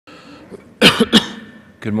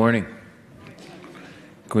Good morning.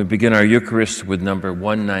 Can we begin our Eucharist with number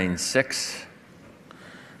 196?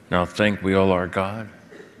 Now thank we all our God.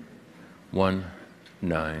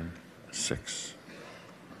 196.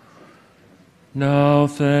 Now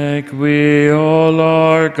thank we all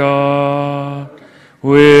our God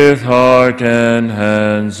with heart and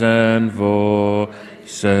hands and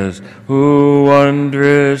voices, who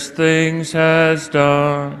wondrous things has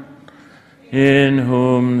done, in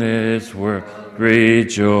whom this world rejoices,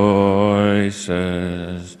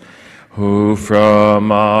 who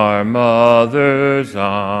from our mother's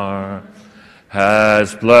arm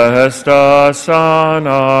has blessed us on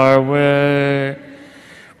our way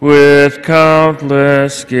with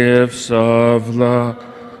countless gifts of love,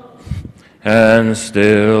 and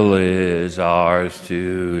still is ours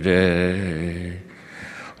today.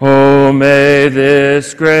 Oh, may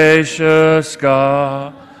this gracious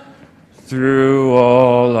God through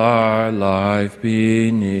all our life be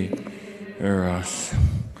near us,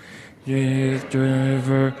 with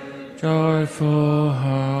ever joyful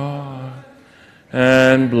heart,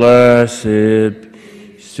 and blessed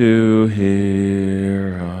peace to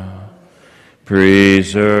hear us.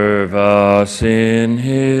 Preserve us in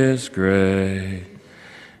His grace,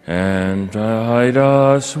 and guide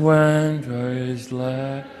us when praise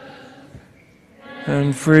led,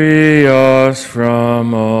 and free us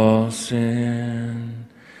from all sin,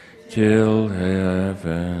 till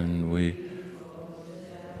heaven we.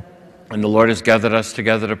 And the Lord has gathered us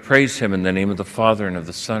together to praise Him in the name of the Father, and of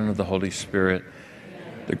the Son, and of the Holy Spirit.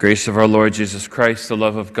 The grace of our Lord Jesus Christ, the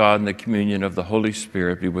love of God, and the communion of the Holy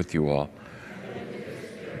Spirit be with you all.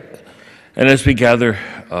 And as we gather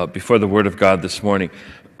before the Word of God this morning,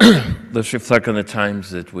 let's reflect on the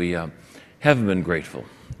times that we haven't been grateful.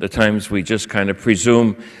 The times we just kind of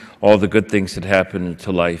presume all the good things that happen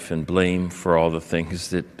into life and blame for all the things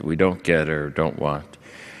that we don't get or don't want.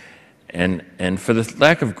 And for the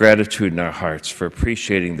lack of gratitude in our hearts, for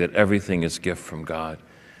appreciating that everything is a gift from God,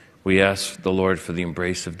 we ask the Lord for the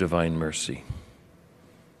embrace of divine mercy.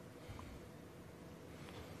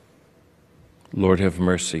 Lord, have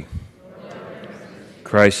mercy.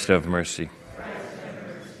 Christ, have mercy.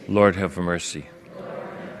 Lord, have mercy.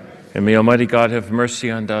 And may Almighty God have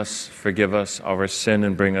mercy on us, forgive us our sin,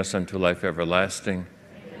 and bring us unto life everlasting.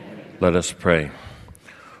 Amen. Let us pray.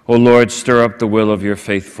 O Lord, stir up the will of your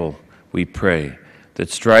faithful, we pray, that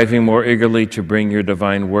striving more eagerly to bring your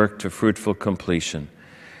divine work to fruitful completion,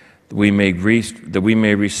 that we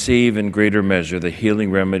may receive in greater measure the healing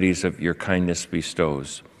remedies of your kindness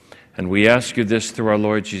bestows. And we ask you this through our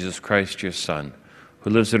Lord Jesus Christ, your Son, who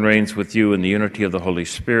lives and reigns with you in the unity of the Holy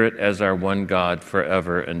Spirit as our one God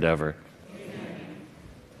forever and ever. Amen.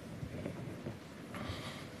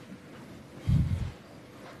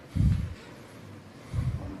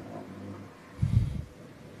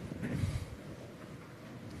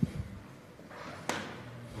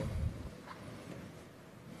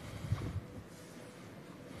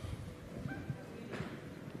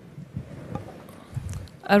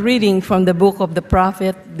 A reading from the book of the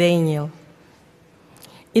prophet Daniel.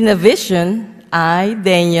 In a vision, I,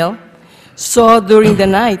 Daniel, saw during the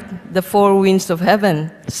night the four winds of heaven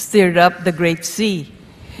stirred up the great sea,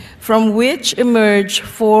 from which emerged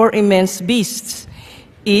four immense beasts,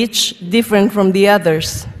 each different from the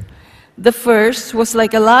others. The first was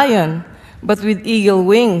like a lion, but with eagle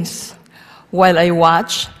wings. While I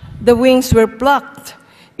watched, the wings were plucked.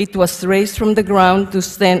 It was raised from the ground to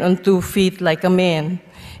stand on 2 feet like a man,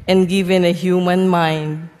 and given a human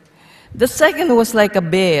mind. The second was like a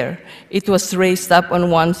bear. It was raised up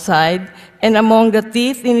on one side, and among the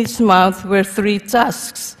teeth in its mouth were 3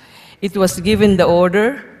 tusks. It was given the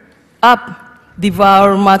order, "Up,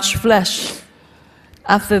 devour much flesh."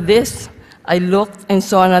 After this, I looked and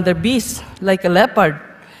saw another beast, like a leopard.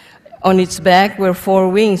 On its back were 4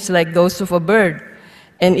 wings, like those of a bird,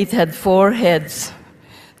 and it had 4 heads.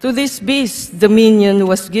 To this beast dominion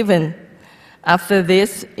was given. After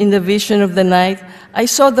this, in the vision of the night, I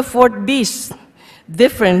saw the 4th beast,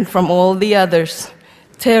 different from all the others,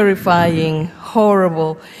 terrifying,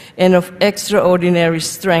 horrible, and of extraordinary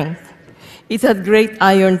strength. It had great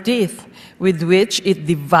iron teeth, with which it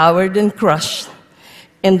devoured and crushed,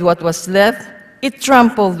 and what was left, it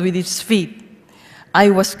trampled with its feet.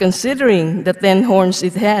 I was considering the 10 horns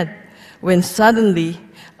it had, when suddenly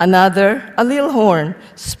another, a little horn,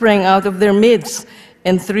 sprang out of their midst,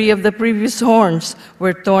 and 3 of the previous horns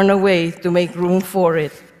were torn away to make room for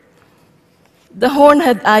it. The horn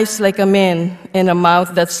had eyes like a man and a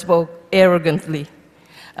mouth that spoke arrogantly.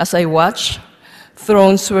 As I watched,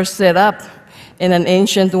 thrones were set up, and an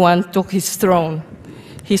ancient one took his throne.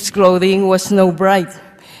 His clothing was snow bright,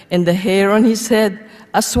 and the hair on his head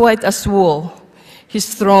as white as wool.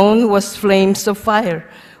 His throne was flames of fire,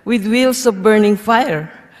 with wheels of burning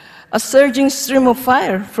fire. A surging stream of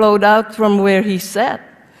fire flowed out from where he sat.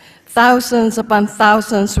 Thousands upon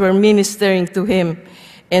thousands were ministering to him,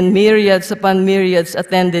 and myriads upon myriads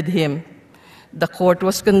attended him. The court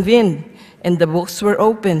was convened, and the books were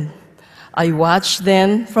opened. I watched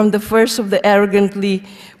then from the first of the arrogantly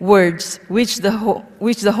words which the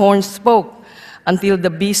horn spoke, until the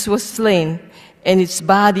beast was slain, and its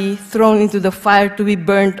body thrown into the fire to be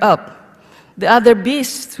burnt up. The other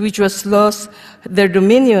beasts, which was lost their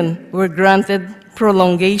dominion, were granted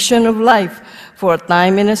prolongation of life for a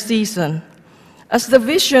time and a season. As the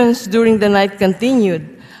visions during the night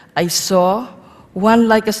continued, I saw one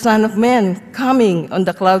like a son of man coming on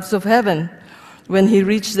the clouds of heaven. When he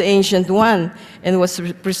reached the Ancient One and was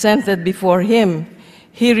presented before him,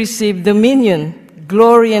 he received dominion,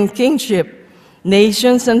 glory, and kingship.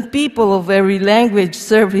 Nations and people of every language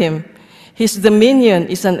serve him. His dominion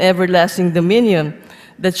is an everlasting dominion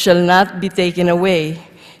that shall not be taken away.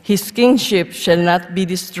 His kingship shall not be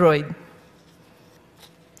destroyed.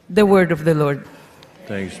 The word of the Lord.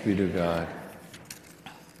 Thanks be to God.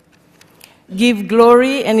 Give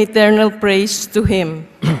glory and eternal praise to him.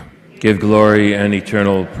 Give glory and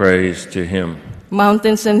eternal praise to him.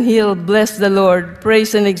 Mountains and hills, bless the Lord.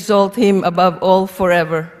 Praise and exalt him above all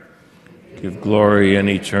forever. Give glory and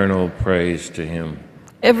eternal praise to him.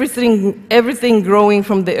 Everything growing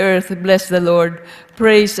from the earth, bless the Lord.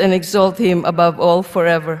 Praise and exalt him above all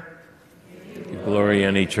forever. Give glory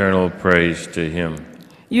and eternal praise to him.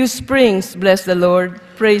 You springs, bless the Lord.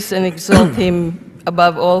 Praise and exalt him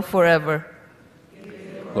above all forever.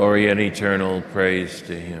 Glory and eternal praise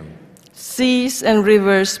to him. Seas and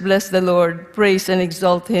rivers, bless the Lord. Praise and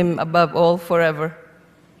exalt him above all forever.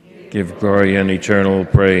 Give glory and eternal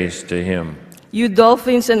praise to him. You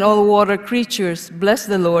dolphins and all water creatures, bless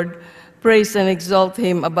the Lord. Praise and exalt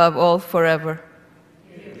him above all forever.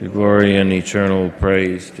 Give glory and eternal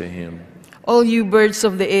praise to him. All you birds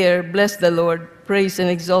of the air, bless the Lord. Praise and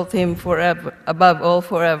exalt him forever, above all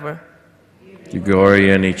forever. Give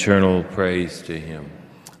glory and eternal praise to him.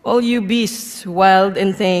 All you beasts, wild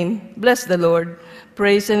and tame, bless the Lord.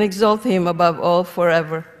 Praise and exalt him above all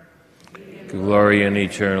forever. Give glory and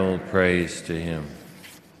eternal praise to him.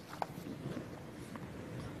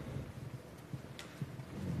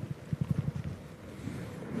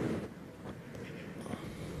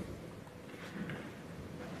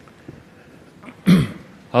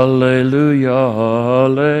 Hallelujah,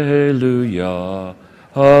 hallelujah,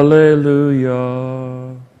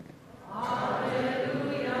 hallelujah.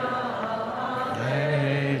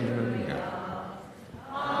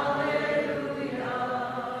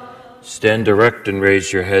 Stand erect and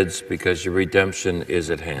raise your heads, because your redemption is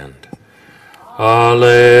at hand.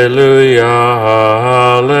 Hallelujah,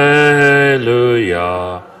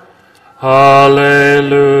 hallelujah,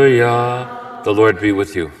 hallelujah. The Lord be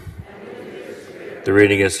with you. The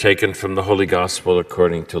reading is taken from the Holy Gospel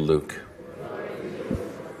according to Luke.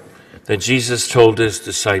 Then Jesus told his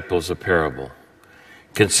disciples a parable.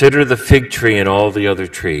 Consider the fig tree and all the other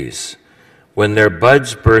trees. When their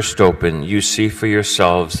buds burst open, you see for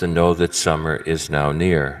yourselves and know that summer is now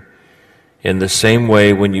near. In the same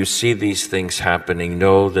way, when you see these things happening,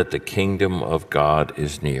 know that the kingdom of God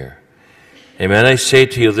is near. Amen, I say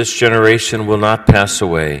to you, this generation will not pass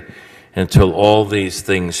away until all these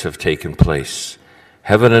things have taken place.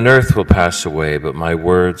 Heaven and earth will pass away, but my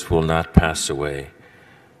words will not pass away.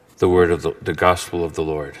 The word of the gospel of the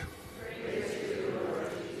Lord.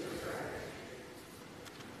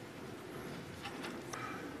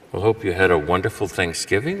 Well, hope you had a wonderful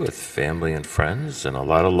Thanksgiving with family and friends and a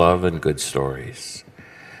lot of love and good stories.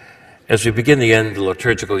 As we begin the end of the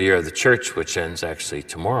liturgical year of the church, which ends actually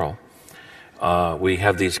tomorrow, we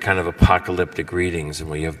have these kind of apocalyptic readings, and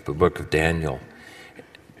we have the book of Daniel.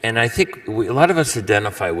 And I think a lot of us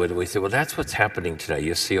identify with it. We say, well, that's what's happening today.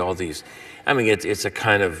 You see all these, I mean, it's a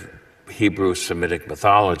kind of Hebrew Semitic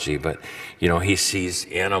mythology, but, you know, he sees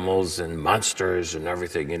animals and monsters and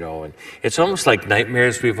everything, you know, and it's almost like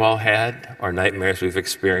nightmares we've all had, or nightmares we've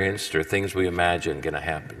experienced, or things we imagine going to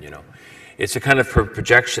happen, you know. It's a kind of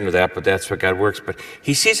projection of that, but that's what God works. But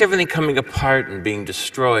he sees everything coming apart and being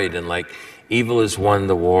destroyed, and like evil has won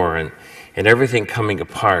the war, and everything coming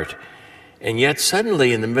apart. And yet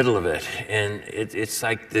suddenly in the middle of it, and it's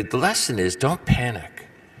like the lesson is, don't panic.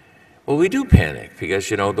 Well, we do panic because,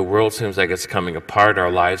 you know, the world seems like it's coming apart.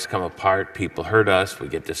 Our lives come apart. People hurt us. We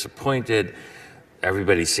get disappointed.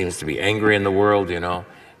 Everybody seems to be angry in the world, you know.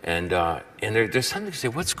 And there's something to say,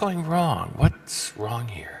 what's going wrong? What's wrong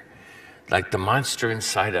here? Like the monster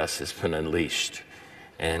inside us has been unleashed.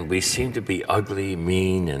 And we seem to be ugly,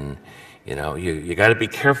 mean, and you got to be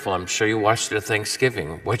careful. I'm sure you watched it at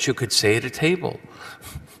Thanksgiving, what you could say at a table.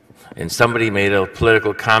 And somebody made a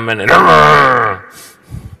political comment, and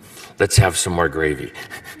let's have some more gravy.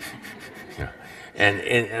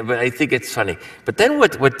 But I think it's funny. But then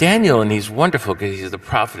what Daniel, and he's wonderful because he's the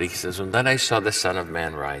prophet, he says, and then I saw the Son of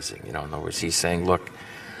Man rising. In other words, he's saying, look,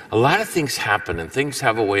 a lot of things happen and things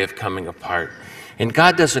have a way of coming apart. And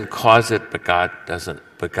God doesn't cause it, but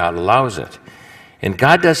God allows it. And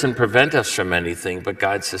God doesn't prevent us from anything, but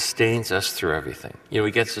God sustains us through everything.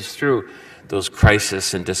 He gets us through those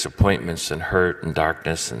crises and disappointments and hurt and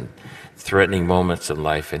darkness and threatening moments in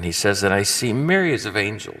life. And he says that I see myriads of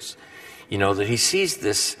angels. That he sees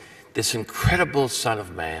this incredible Son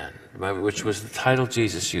of Man, which was the title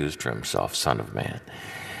Jesus used for himself, Son of Man.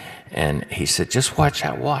 And he said, just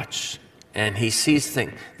watch. And he sees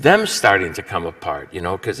them starting to come apart,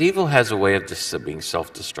 because evil has a way of just being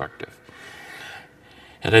self-destructive.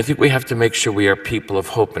 And I think we have to make sure we are people of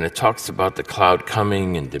hope. And it talks about the cloud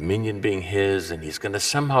coming and dominion being his, and he's going to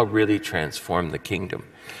somehow really transform the kingdom.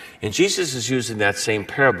 And Jesus is using that same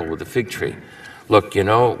parable with the fig tree. Look,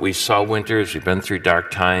 we saw winters, we've been through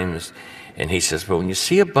dark times, and he says, but when you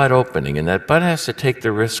see a bud opening, and that bud has to take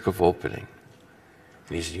the risk of opening,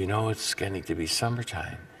 and he says, it's getting to be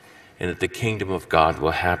summertime, and that the kingdom of God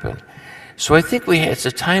will happen. So I think it's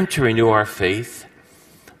a time to renew our faith,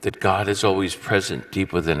 that God is always present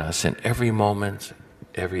deep within us in every moment,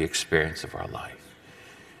 every experience of our life.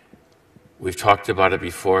 We've talked about it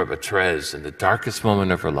before, but Therese, in the darkest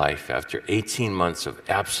moment of her life, after 18 months of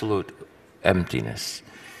absolute emptiness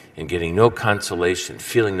and getting no consolation,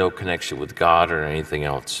 feeling no connection with God or anything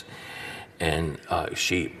else. And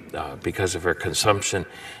she, because of her consumption,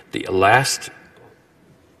 the last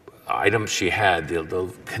item she had,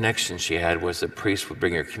 the connection she had was the priest would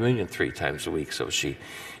bring her communion 3 times a week. So she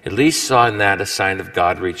at least saw in that a sign of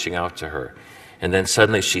God reaching out to her. And then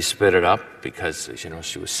suddenly she spit it up because,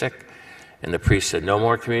 she was sick. And the priest said, no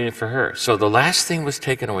more communion for her. So the last thing was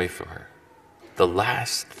taken away from her. The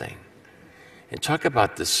last thing. And talk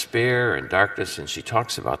about despair and darkness, and she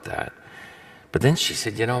talks about that. But then she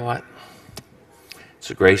said, you know what? It's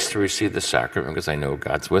a grace to receive the sacrament because I know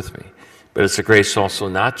God's with me. But it's a grace also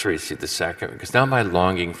not to receive the sacrament because now my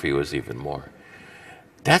longing for you is even more.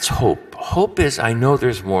 That's hope. Hope is, I know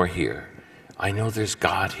there's more here. I know there's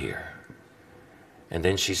God here. And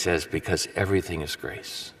then she says, because everything is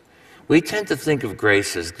grace. We tend to think of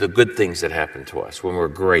grace as the good things that happen to us. When we're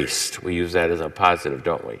graced, we use that as a positive,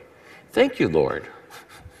 don't we? Thank you, Lord.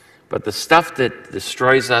 But the stuff that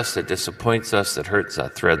destroys us, that disappoints us, that hurts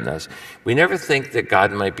us, threatens us, we never think that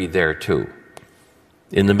God might be there too,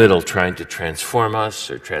 in the middle, trying to transform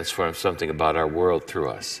us or transform something about our world through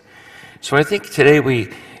us. So I think today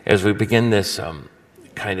as we begin this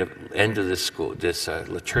kind of end of this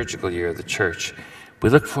liturgical year of the church, we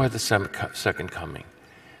look for the second coming,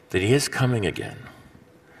 that he is coming again.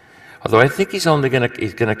 Although I think he's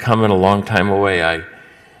gonna come in a long time away.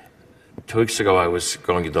 2 weeks ago, I was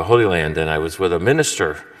going to the Holy Land, and I was with a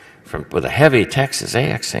minister with a heavy Texas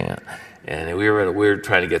accent, and we were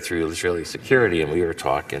trying to get through Israeli security, and we were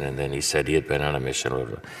talking, and then he said he had been on a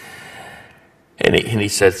mission, and he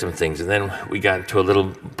said some things, and then we got into a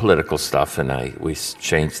little political stuff, and we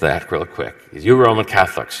changed that real quick. You Roman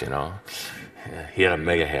Catholics, He had a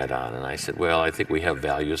mega hat on, and I said, well, I think we have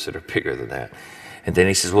values that are bigger than that. And then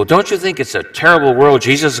he says, well, don't you think it's a terrible world?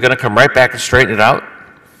 Jesus is going to come right back and straighten it out?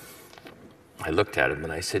 I looked at him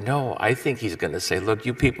and I said, no, I think he's going to say, look,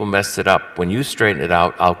 you people messed it up. When you straighten it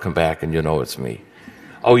out, I'll come back and it's me.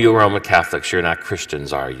 Oh, you Roman Catholics, you're not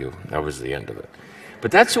Christians, are you? That was the end of it.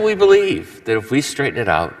 But that's what we believe, that if we straighten it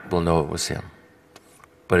out, we'll know it was him.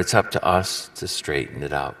 But it's up to us to straighten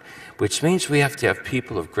it out, which means we have to have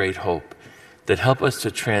people of great hope that help us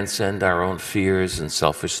to transcend our own fears and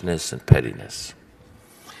selfishness and pettiness.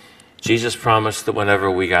 Jesus promised that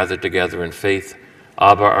whenever we gather together in faith,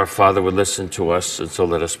 Abba, our Father, would listen to us, and so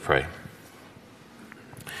let us pray.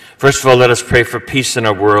 First of all, let us pray for peace in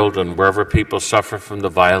our world and wherever people suffer from the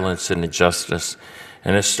violence and injustice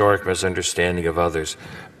and historic misunderstanding of others.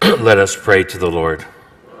 Let us pray to the Lord.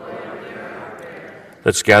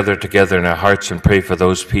 Let's gather together in our hearts and pray for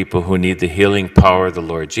those people who need the healing power of the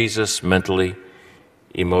Lord Jesus, mentally,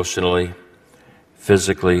 emotionally,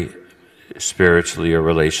 physically, spiritually, or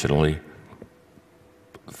relationally.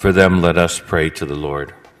 For them, let us pray to the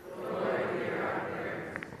Lord.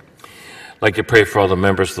 I'd like to pray for all the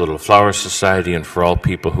members of the Little Flower Society and for all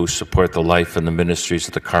people who support the life and the ministries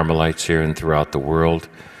of the Carmelites here and throughout the world.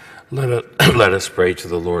 Let us pray to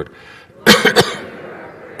the Lord.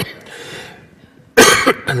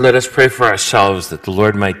 And let us pray for ourselves that the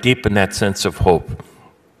Lord might deepen that sense of hope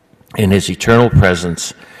in his eternal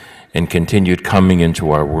presence and continued coming into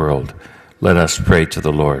our world. Let us pray to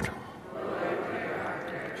the Lord.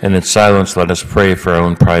 And in silence, let us pray for our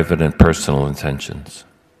own private and personal intentions.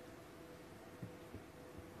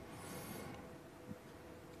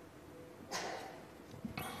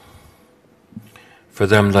 For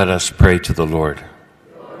them, let us pray to the Lord.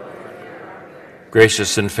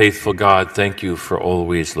 Gracious and faithful God, thank you for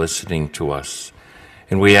always listening to us.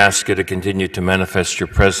 And we ask you to continue to manifest your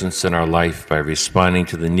presence in our life by responding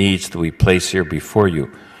to the needs that we place here before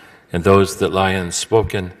you and those that lie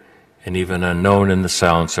unspoken and even unknown in the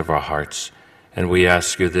silence of our hearts. And we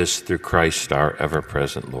ask you this through Christ, our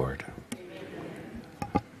ever-present Lord.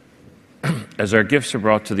 As our gifts are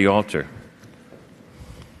brought to the altar,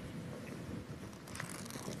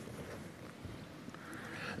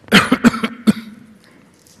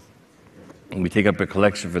 we take up a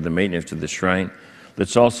collection for the maintenance of the shrine.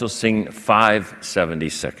 Let's also sing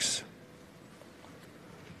 576.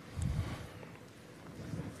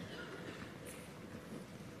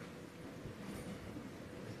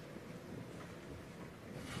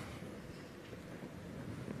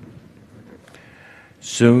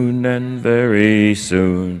 Soon and very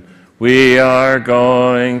soon we are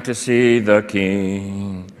going to see the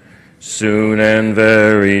King. Soon and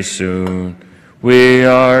very soon we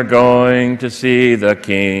are going to see the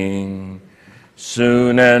King.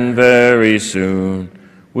 Soon and very soon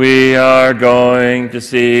we are going to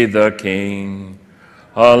see the King.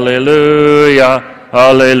 Hallelujah,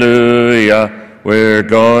 hallelujah, we're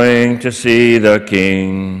going to see the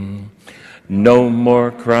King. No more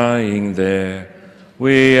crying there.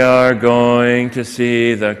 We are going to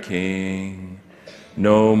see the King.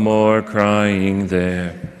 No more crying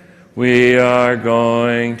there. We are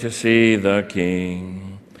going to see the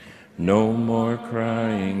King. No more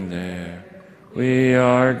crying there. We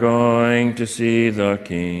are going to see the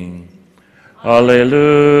King.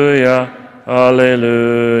 Hallelujah,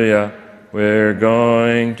 hallelujah, we're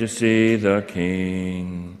going to see the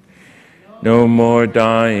King. No more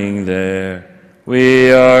dying there.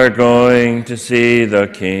 We are going to see the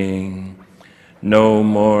King. No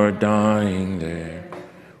more dying there.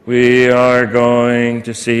 We are going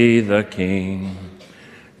to see the King.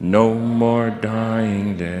 No more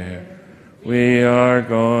dying there. We are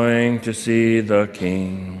going to see the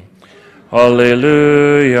King.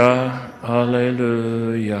 Hallelujah,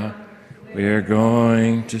 hallelujah. We are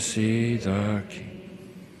going to see the King.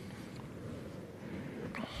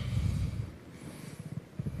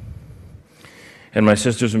 And my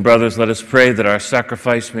sisters and brothers, let us pray that our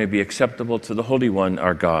sacrifice may be acceptable to the Holy One,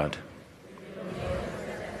 our God.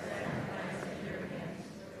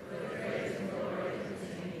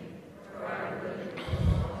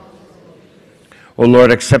 O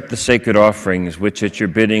Lord, accept the sacred offerings which at your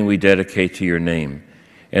bidding we dedicate to your name.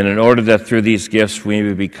 And in order that through these gifts we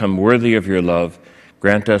may become worthy of your love,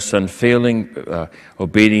 grant us unfailing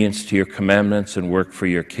obedience to your commandments and work for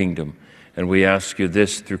your kingdom. And we ask you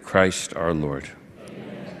this through Christ our Lord.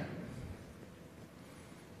 Amen.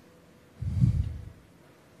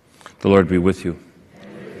 The Lord be with you.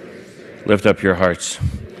 Lift up your hearts.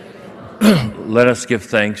 Let us give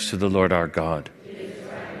thanks to the Lord our God.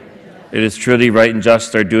 It is truly right and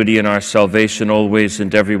just, our duty and our salvation, always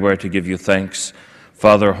and everywhere to give you thanks,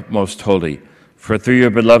 Father most holy, for through your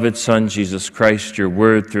beloved Son, Jesus Christ, your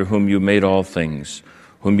word, through whom you made all things,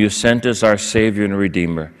 whom you sent as our Savior and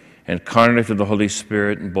Redeemer, incarnate of the Holy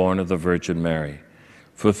Spirit and born of the Virgin Mary.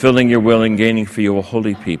 Fulfilling your will and gaining for you a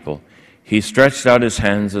holy people, he stretched out his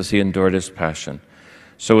hands as he endured his passion,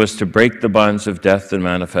 so as to break the bonds of death and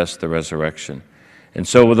manifest the resurrection. And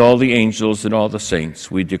so with all the angels and all the saints,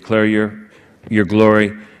 we declare your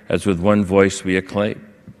glory, as with one voice we acclaim.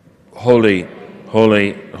 Holy,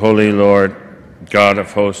 holy, holy Lord, God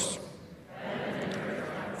of hosts,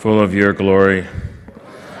 full of your glory.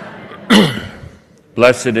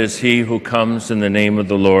 Blessed is he who comes in the name of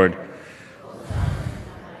the Lord.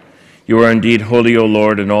 You are indeed holy, O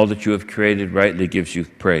Lord, and all that you have created rightly gives you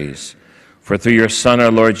praise. For through your Son,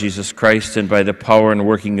 our Lord Jesus Christ, and by the power and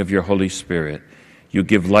working of your Holy Spirit, you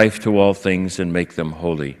give life to all things and make them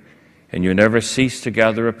holy. And you never cease to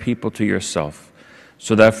gather a people to yourself,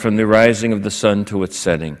 so that from the rising of the sun to its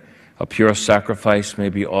setting, a pure sacrifice may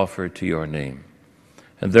be offered to your name.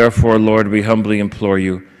 And therefore, Lord, we humbly implore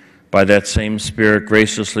you, by that same Spirit,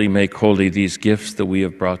 graciously make holy these gifts that we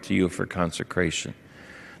have brought to you for consecration,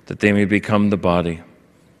 that they may become the body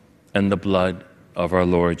and the blood of our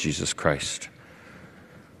Lord Jesus Christ.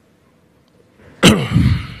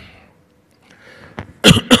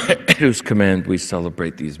 At whose command we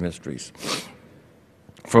celebrate these mysteries.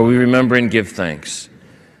 For we remember and give thanks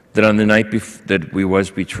that on the night that we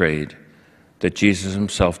was betrayed, that Jesus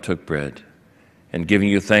himself took bread, and giving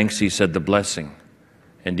you thanks, he said the blessing.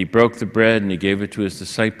 And he broke the bread and he gave it to his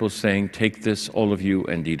disciples, saying, "Take this, all of you,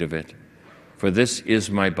 and eat of it. For this is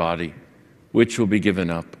my body, which will be given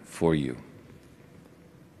up for you."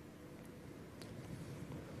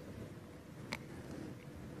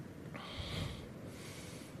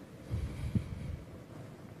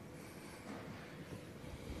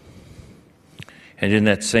 And in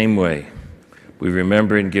that same way, we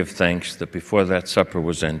remember and give thanks that before that supper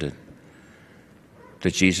was ended,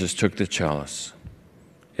 that Jesus took the chalice,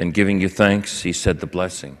 and giving you thanks, he said the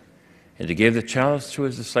blessing. And he gave the chalice to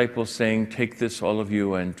his disciples, saying, "Take this, all of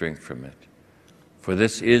you, and drink from it. For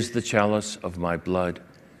this is the chalice of my blood,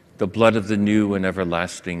 the blood of the new and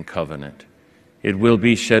everlasting covenant. It will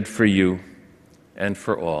be shed for you and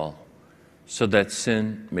for all, so that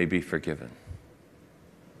sin may be forgiven."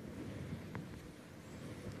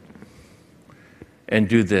 And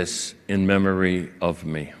do this in memory of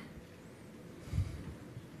me.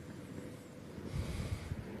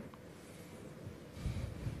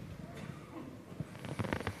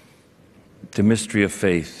 The mystery of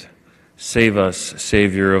faith. Save us,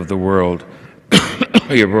 Savior of the world,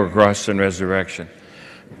 your cross and resurrection.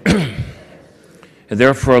 And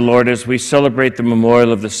therefore, Lord, as we celebrate the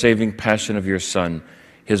memorial of the saving passion of your Son,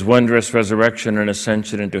 his wondrous resurrection and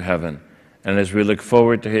ascension into heaven, and as we look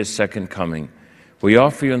forward to his second coming, we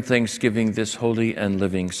offer you in thanksgiving this holy and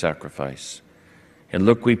living sacrifice. And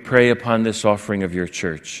look, we pray upon this offering of your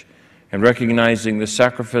church, and recognizing the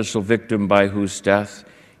sacrificial victim by whose death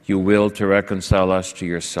you will to reconcile us to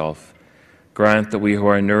yourself, grant that we who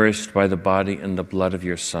are nourished by the body and the blood of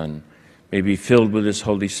your Son may be filled with his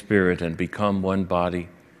Holy Spirit and become one body,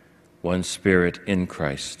 one spirit in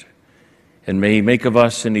Christ. And may he make of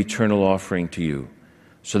us an eternal offering to you,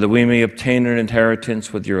 so that we may obtain an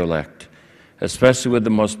inheritance with your elect, especially with the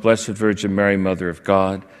most blessed Virgin Mary, Mother of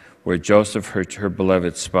God, where Joseph, her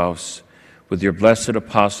beloved spouse, with your blessed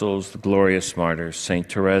apostles, the glorious martyrs,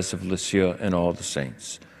 Saint Therese of Lisieux, and all the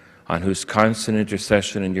saints, on whose constant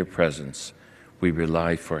intercession in your presence we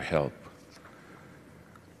rely for help.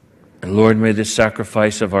 And Lord, may this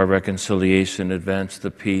sacrifice of our reconciliation advance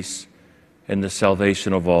the peace and the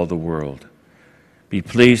salvation of all the world. Be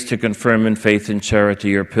pleased to confirm in faith and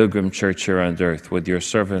charity your pilgrim church here on earth, with your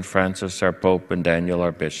servant Francis, our Pope, and Daniel,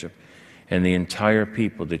 our Bishop, and the entire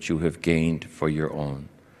people that you have gained for your own.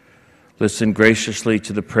 Listen graciously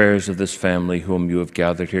to the prayers of this family whom you have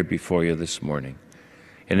gathered here before you this morning.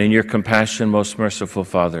 And in your compassion, most merciful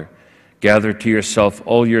Father, gather to yourself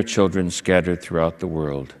all your children scattered throughout the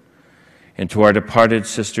world. And to our departed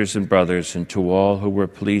sisters and brothers, and to all who were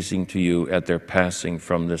pleasing to you at their passing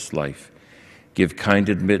from this life, give kind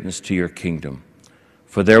admittance to your kingdom.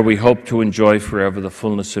 For there we hope to enjoy forever the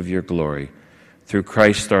fullness of your glory, through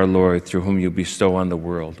Christ our Lord, through whom you bestow on the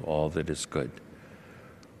world all that is good.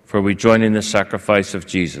 For we join in the sacrifice of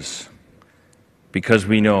Jesus, because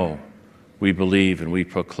we know, we believe, and we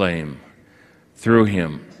proclaim, through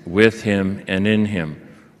him, with him, and in him,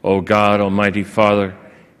 O God, Almighty Father,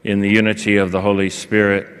 in the unity of the Holy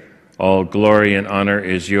Spirit, all glory and honor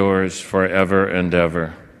is yours forever and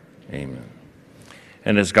ever. Amen.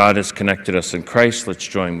 And as God has connected us in Christ, let's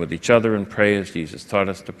join with each other and pray as Jesus taught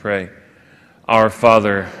us to pray. Our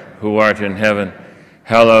Father, who art in heaven,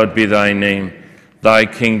 hallowed be thy name. Thy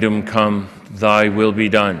kingdom come, thy will be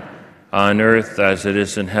done, on earth as it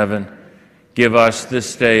is in heaven. Give us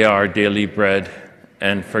this day our daily bread,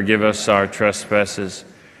 and forgive us our trespasses,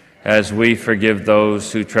 as we forgive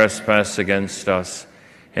those who trespass against us.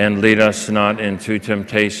 And lead us not into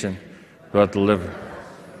temptation, but deliver.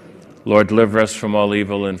 Lord, deliver us from all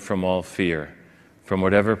evil and from all fear, from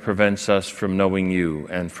whatever prevents us from knowing you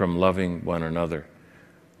and from loving one another.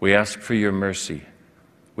 We ask for your mercy.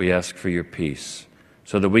 We ask for your peace,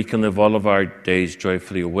 so that we can live all of our days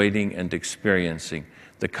joyfully awaiting and experiencing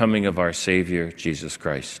the coming of our Savior, Jesus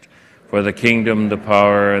Christ. For the kingdom, the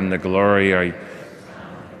power, and the glory are...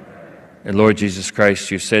 And Lord Jesus Christ,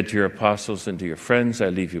 you said to your apostles and to your friends, I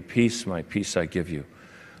leave you peace, my peace I give you.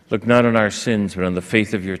 Look not on our sins, but on the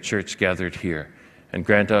faith of your church gathered here, and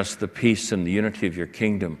grant us the peace and the unity of your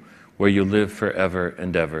kingdom, where you live forever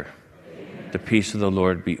and ever. Amen. The peace of the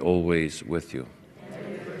Lord be always with you.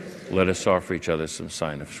 Let us offer each other some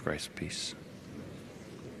sign of Christ's peace.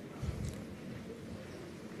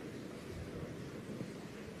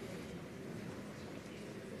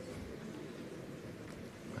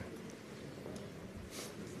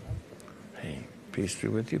 Hey, peace be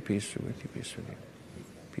with you, peace be with you, peace with you.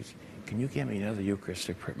 Peace. Can you get me another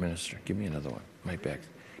Eucharistic minister? Give me another one. My back.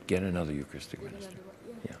 Get another Eucharistic minister.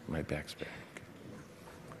 Yeah. My back's back.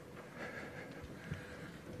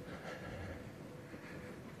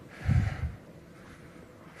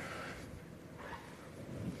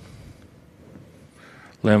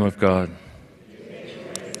 Lamb of God.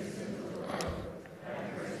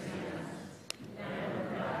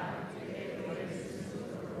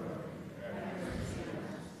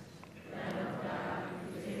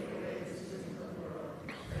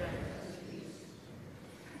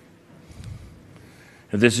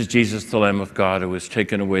 And this is Jesus, the Lamb of God, who has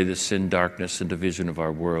taken away the sin, darkness, and division of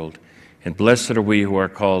our world. And blessed are we who are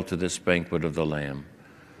called to this banquet of the Lamb.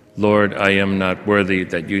 Lord, I am not worthy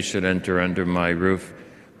that you should enter under my roof,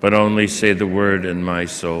 but only say the word, and my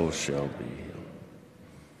soul shall be healed.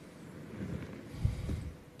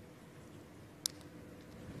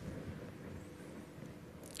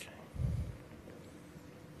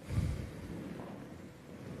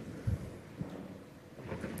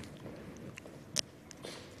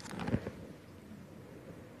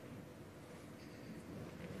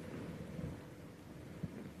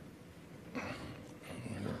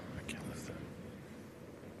 I can't lift that.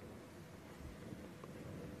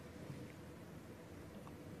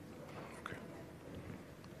 Okay.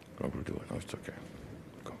 Go, we'll do it. No, it's okay.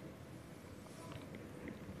 Go.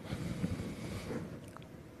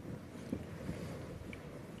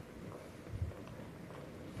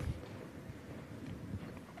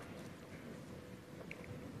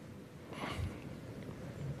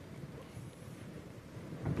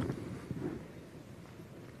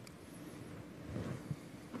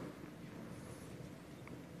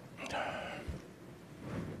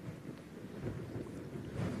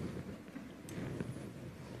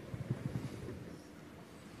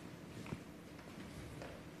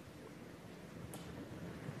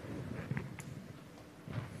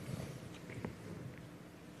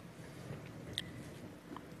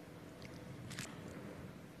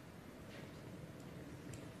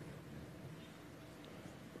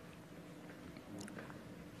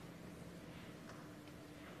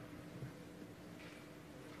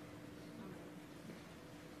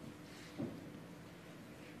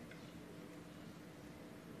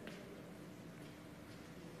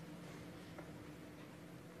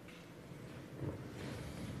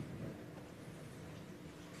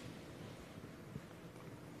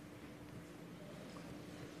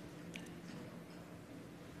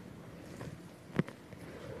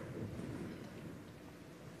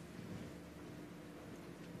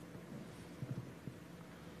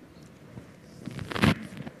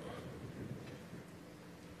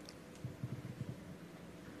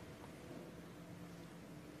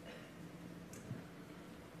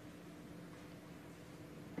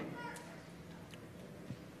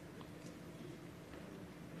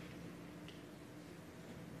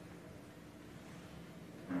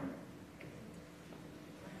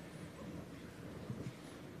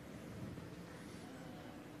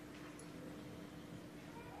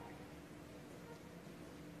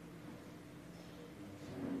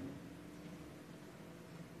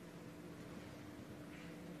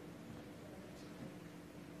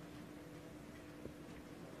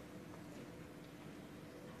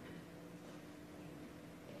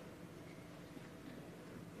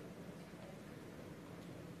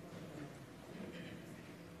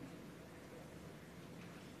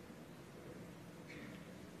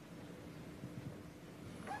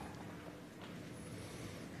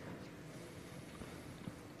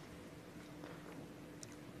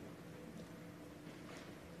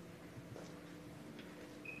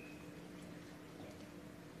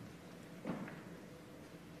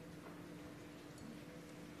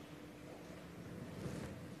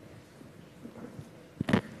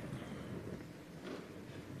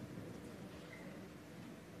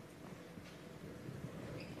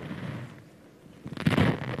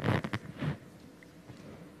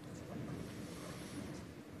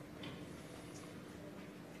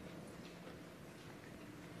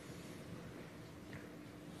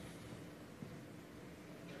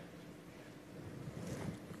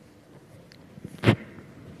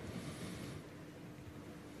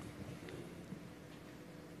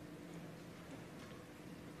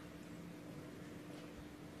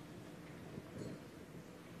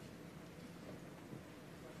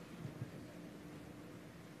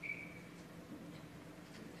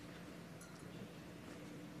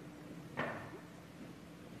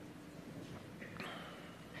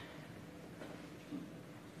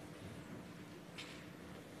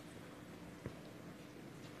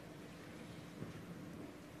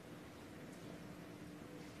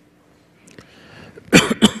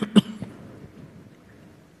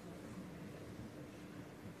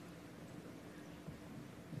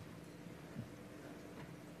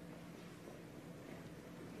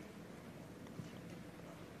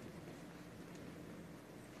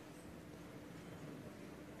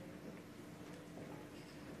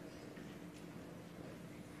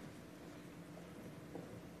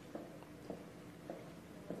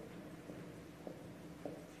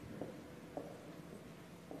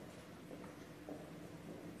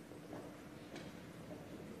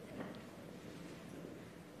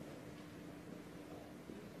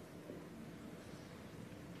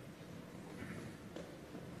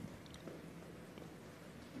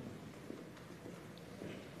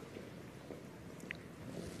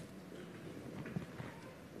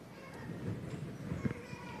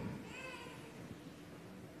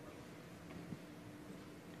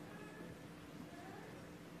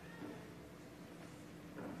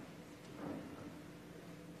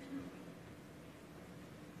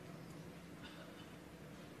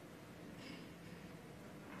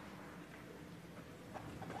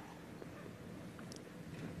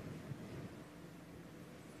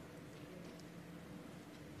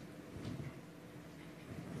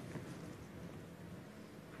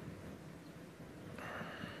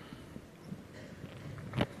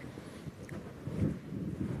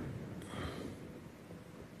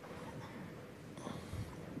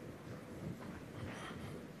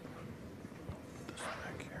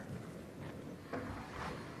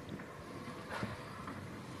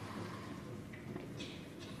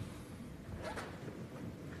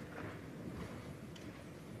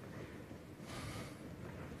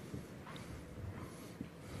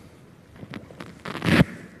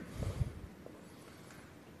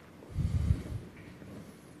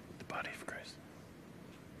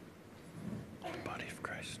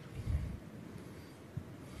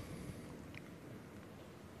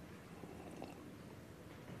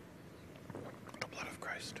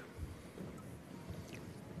 Christ.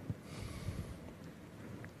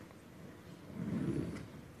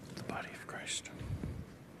 The body of Christ.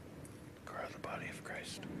 Grow the body of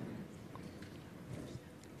Christ.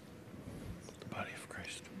 The body of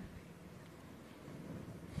Christ.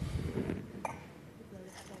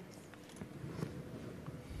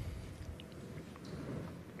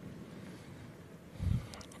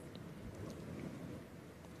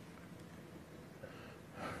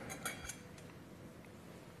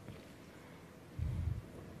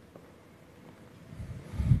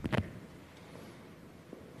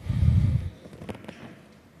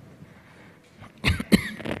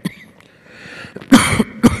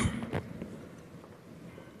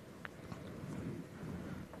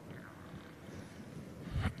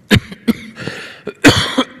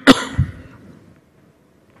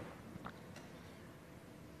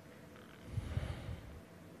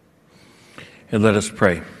 And let us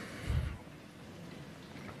pray.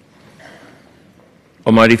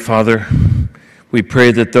 Almighty Father, we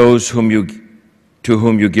pray that those to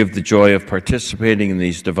whom you give the joy of participating in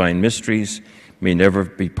these divine mysteries may never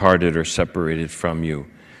be parted or separated from you.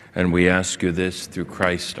 And we ask you this through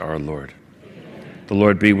Christ our Lord. Amen. The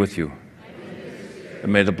Lord be with you.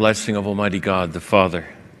 And may the blessing of Almighty God, the Father,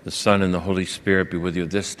 the Son, and the Holy Spirit be with you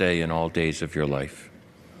this day and all days of your life.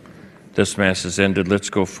 This Mass is ended. Let's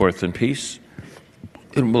go forth in peace.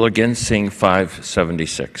 And we'll again sing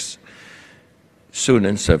 576. Soon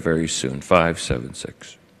and very soon,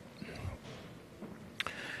 576.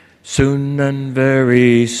 Soon and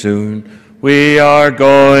very soon, we are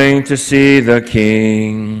going to see the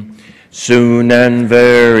King. Soon and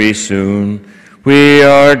very soon, we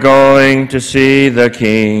are going to see the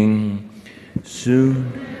King.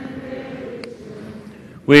 Soon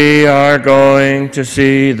we are going to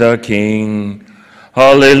see the King.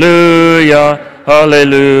 Hallelujah.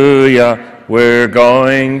 Hallelujah, we're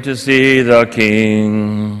going to see the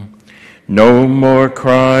King. No more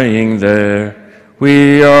crying there,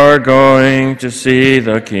 we are going to see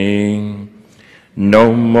the King.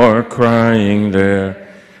 No more crying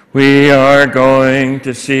there, we are going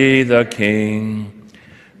to see the King.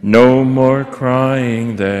 No more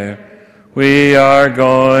crying there, we are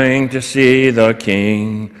going to see the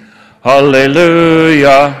King.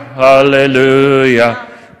 Hallelujah, hallelujah.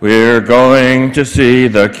 We're going to see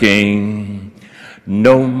the King.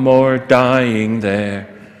 No more dying there.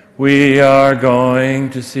 We are going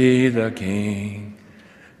to see the King.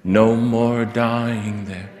 No more dying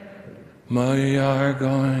there. We are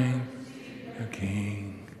going to see the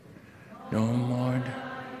King. No more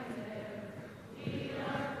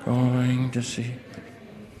going to see.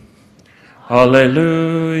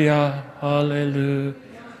 Hallelujah, hallelujah.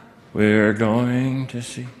 We're going to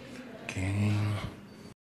see the King.